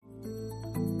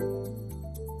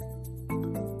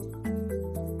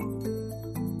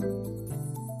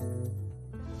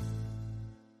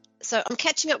So I'm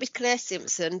catching up with Clare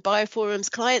Simpson, BioPhorum's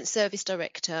Client Service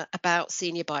Director, about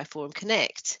Senior BioPhorum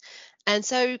Connect. And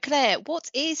so, Clare, what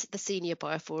is the Senior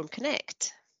BioPhorum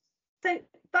Connect? So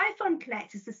BioPhorum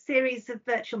Connect is a series of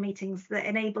virtual meetings that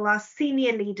enable our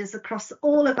senior leaders across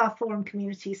all of our forum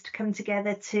communities to come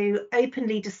together to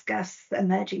openly discuss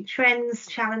emerging trends,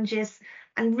 challenges,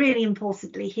 and really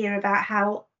importantly, hear about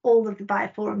how all of the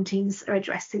BioPhorum teams are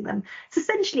addressing them. It's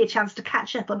essentially a chance to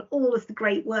catch up on all of the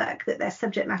great work that their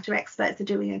subject matter experts are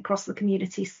doing across the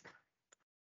communities.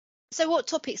 So what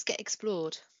topics get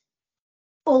explored?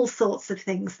 All sorts of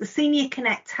things. The Senior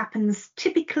Connect happens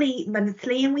typically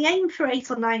monthly, and we aim for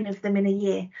 8 or 9 of them in a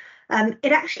year.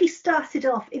 It actually started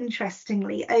off,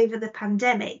 interestingly, over the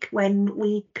pandemic when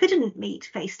we couldn't meet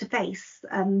face to face.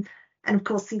 And of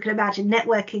course, you can imagine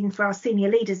networking for our senior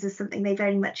leaders is something they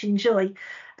very much enjoy.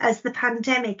 As the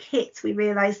pandemic hit, we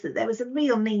realised that there was a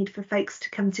real need for folks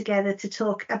to come together to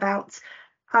talk about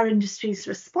our industry's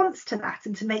response to that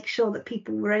and to make sure that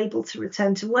people were able to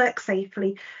return to work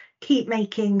safely, keep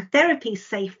making therapies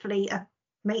safely,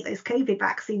 make those COVID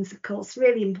vaccines, of course,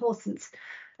 really important.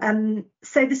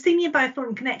 So the Senior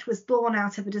BioPhorum Connect was born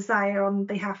out of a desire on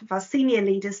behalf of our senior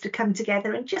leaders to come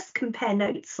together and just compare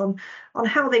notes on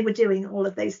how they were doing all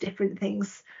of those different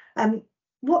things.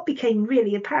 What became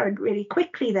really apparent really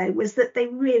quickly, though, was that they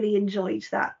really enjoyed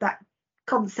that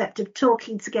concept of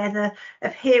talking together,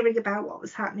 of hearing about what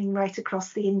was happening right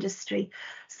across the industry.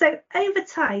 So over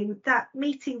time, that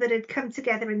meeting that had come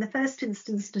together in the first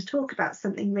instance to talk about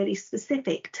something really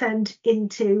specific turned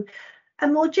into a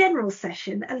more general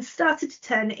session and started to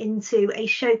turn into a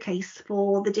showcase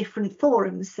for the different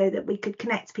forums so that we could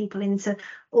connect people into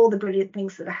all the brilliant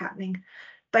things that are happening.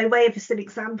 By way of some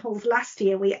examples, last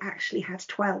year we actually had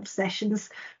 12 sessions.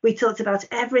 We talked about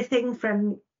everything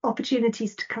from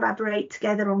opportunities to collaborate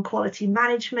together on quality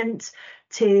management,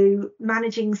 to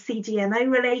managing CDMO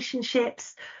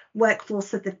relationships,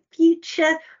 workforce of the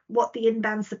future, what the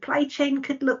inbound supply chain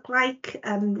could look like,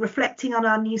 reflecting on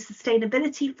our new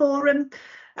sustainability forum,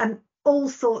 and all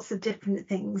sorts of different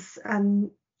things.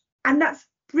 And that's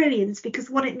brilliant, because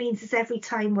what it means is every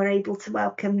time we're able to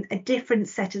welcome a different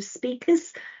set of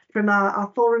speakers from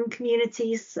our forum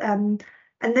communities, and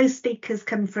those speakers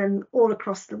come from all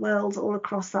across the world, all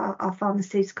across our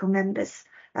pharmaceutical members.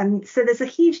 So there's a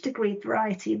huge degree of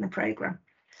variety in the programme.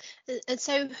 And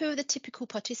so who are the typical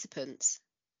participants?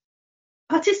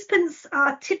 Participants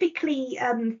are typically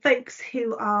folks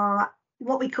who are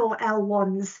what we call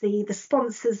L1s, the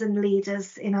sponsors and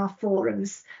leaders in our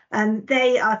forums.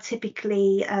 They are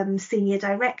typically senior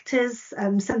directors,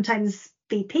 sometimes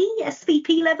VP,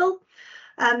 SVP level.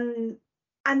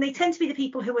 And they tend to be the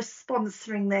people who are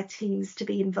sponsoring their teams to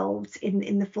be involved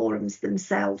in the forums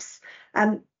themselves.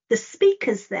 The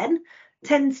speakers then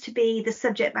tends to be the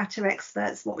subject matter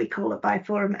experts, what we call at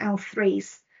BioPhorum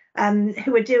L3s,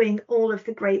 who are doing all of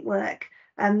the great work.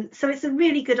 So it's a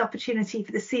really good opportunity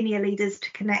for the senior leaders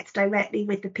to connect directly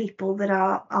with the people that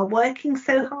are working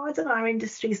so hard on our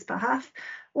industry's behalf.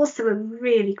 Also a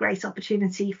really great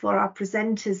opportunity for our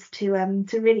presenters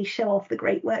to really show off the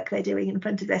great work they're doing in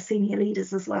front of their senior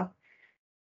leaders as well.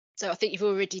 So I think you've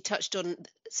already touched on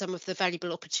some of the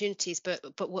valuable opportunities,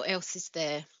 but what else is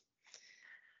there?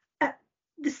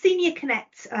 The Senior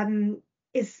Connect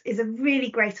is a really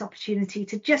great opportunity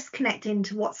to just connect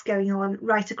into what's going on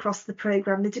right across the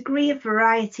programme. The degree of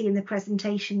variety in the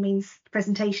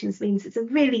presentations means it's a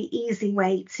really easy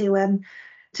way to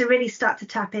really start to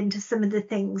tap into some of the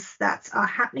things that are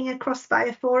happening across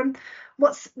BioPhorum.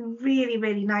 What's really,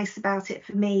 really nice about it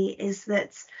for me is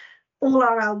that all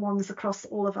our L1s across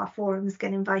all of our forums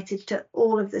get invited to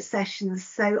all of the sessions.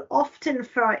 So often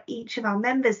for each of our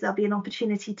members, there'll be an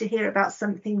opportunity to hear about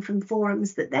something from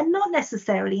forums that they're not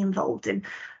necessarily involved in.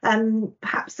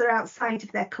 Perhaps they're outside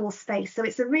of their core space. So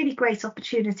it's a really great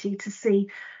opportunity to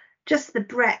see just the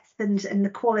breadth and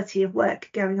the quality of work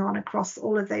going on across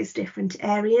all of those different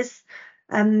areas,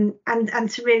 and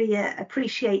to really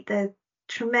appreciate the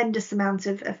tremendous amount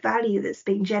of value that's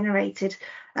being generated.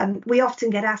 We often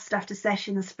get asked after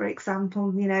sessions, for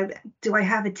example, do I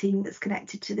have a team that's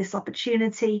connected to this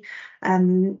opportunity?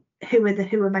 Who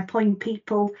are my point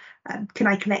people? Can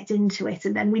I connect into it?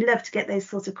 And we love to get those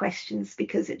sort of questions,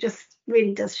 because it just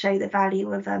really does show the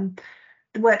value of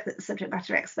the work that the subject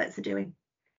matter experts are doing.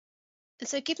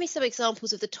 So give me some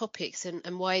examples of the topics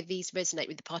and why these resonate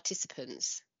with the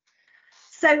participants.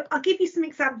 So I'll give you some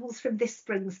examples from this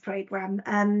spring's programme.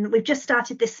 We've just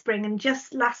started this spring, and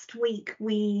just last week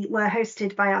we were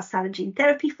hosted by our Cell and Gene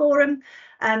Therapy Forum.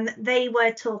 They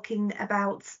were talking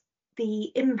about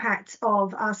the impact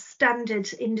of our standard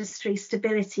industry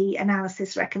stability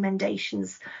analysis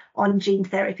recommendations on gene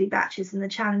therapy batches and the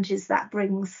challenges that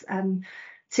brings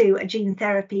to a gene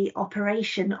therapy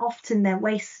operation. Often they're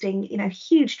wasting,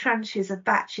 huge tranches of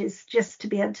batches just to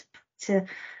be able to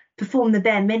perform the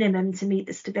bare minimum to meet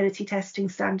the stability testing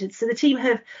standards. So the team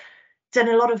have done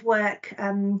a lot of work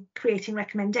creating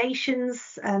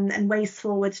recommendations and ways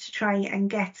forward to try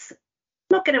and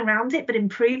not get around it, but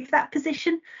improve that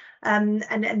position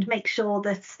and make sure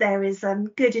that there is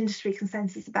good industry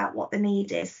consensus about what the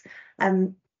need is.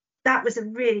 That was a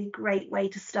really great way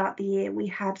to start the year. We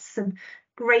had some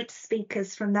great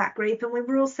speakers from that group, and we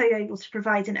were also able to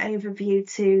provide an overview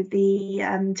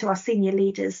to our senior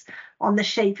leaders on the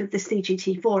shape of the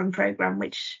CGT Forum programme,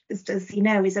 which, as you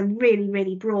know, is a really,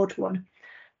 really broad one.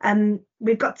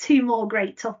 We've got 2 more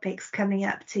great topics coming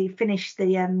up to finish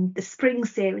the spring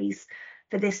series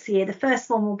for this year. The first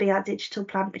one will be our digital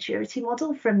plant maturity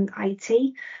model from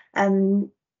IT.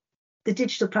 The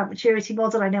digital plant maturity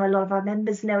model, I know a lot of our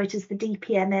members know it as the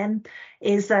DPMM,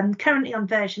 is currently on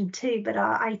version 2, but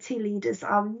our IT leaders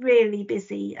are really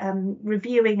busy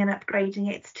reviewing and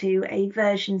upgrading it to a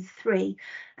version 3.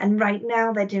 And right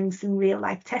now they're doing some real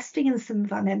life testing in some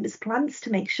of our members' plants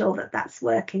to make sure that that's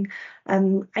working. I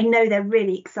know they're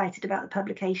really excited about the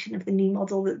publication of the new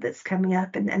model that's coming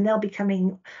up, and they'll be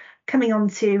coming on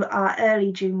to our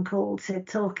early June call to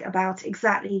talk about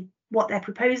exactly what they're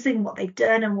proposing, what they've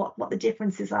done, and what the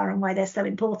differences are and why they're so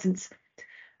important.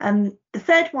 The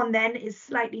third one then is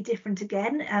slightly different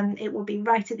again. It will be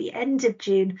right at the end of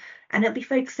June, and it'll be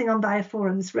focusing on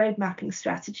BioPhorum's road mapping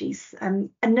strategies.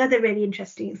 Another really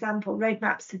interesting example,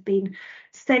 roadmaps have been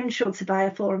central to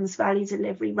BioPhorum's value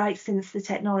delivery right since the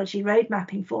Technology Road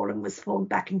Mapping Forum was formed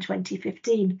back in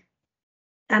 2015.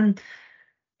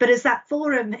 But as that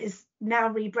forum is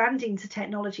now rebranding to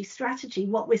technology strategy,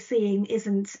 what we're seeing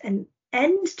isn't an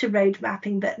end to road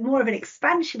mapping, but more of an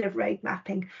expansion of road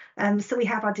mapping. So we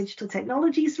have our digital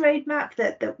technologies roadmap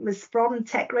that was from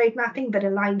tech road mapping, but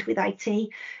aligned with IT.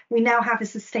 We now have a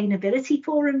sustainability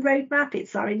forum roadmap.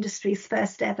 It's our industry's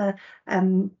first ever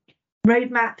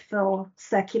roadmap for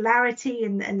circularity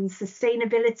and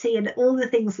sustainability and all the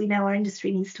things we know our industry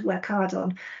needs to work hard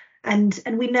on. And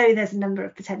we know there's a number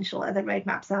of potential other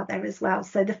roadmaps out there as well.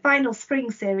 So the final spring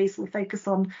series will focus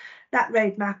on that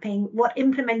road mapping, what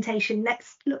implementation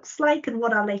next looks like, and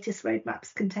what our latest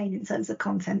roadmaps contain in terms of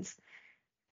content.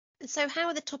 So how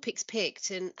are the topics picked,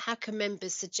 and how can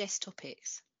members suggest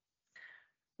topics?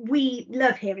 We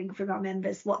love hearing from our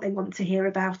members what they want to hear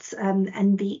about,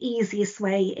 and the easiest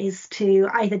way is to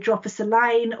either drop us a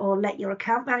line or let your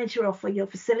account manager or your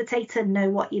facilitator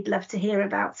know what you'd love to hear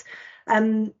about.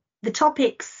 The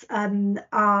topics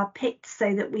are picked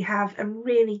so that we have a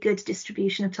really good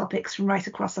distribution of topics from right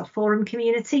across our forum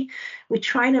community. We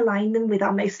try and align them with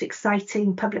our most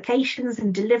exciting publications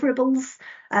and deliverables.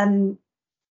 And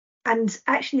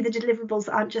actually, the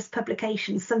deliverables aren't just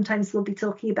publications. Sometimes we'll be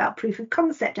talking about proof of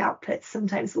concept outputs.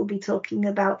 Sometimes we'll be talking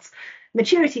about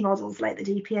maturity models like the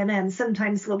DPMM.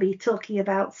 Sometimes we'll be talking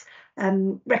about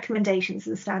recommendations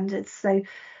and standards. So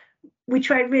we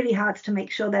try really hard to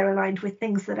make sure they're aligned with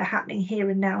things that are happening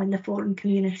here and now in the forum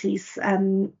communities,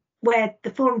 where the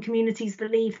forum communities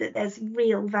believe that there's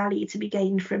real value to be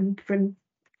gained from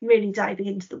really diving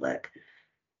into the work.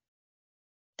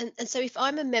 And so if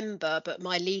I'm a member but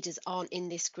my leaders aren't in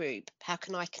this group, how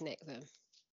can I connect them?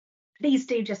 Please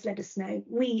do just let us know.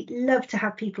 We love to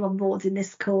have people on board in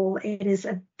this call. It is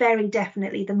very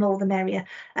definitely the more the merrier.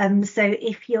 So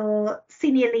if your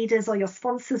senior leaders or your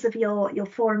sponsors of your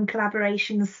forum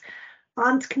collaborations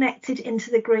aren't connected into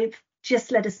the group,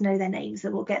 just let us know their names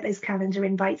and we'll get those calendar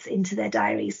invites into their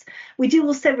diaries. We do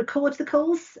also record the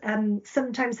calls.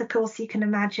 Sometimes, of course, you can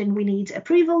imagine we need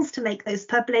approvals to make those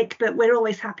public, but we're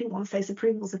always happy once those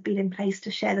approvals have been in place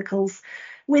to share the calls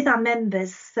with our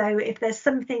members. So if there's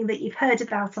something that you've heard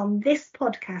about on this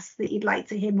podcast that you'd like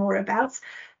to hear more about,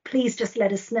 please just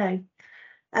let us know.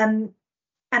 And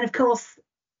of course,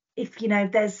 if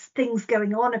there's things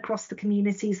going on across the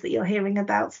communities that you're hearing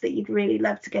about that you'd really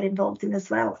love to get involved in as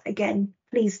well, again,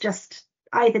 please just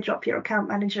either drop your account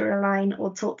manager a line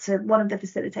or talk to one of the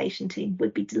facilitation team.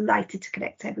 We'd be delighted to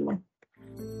connect everyone.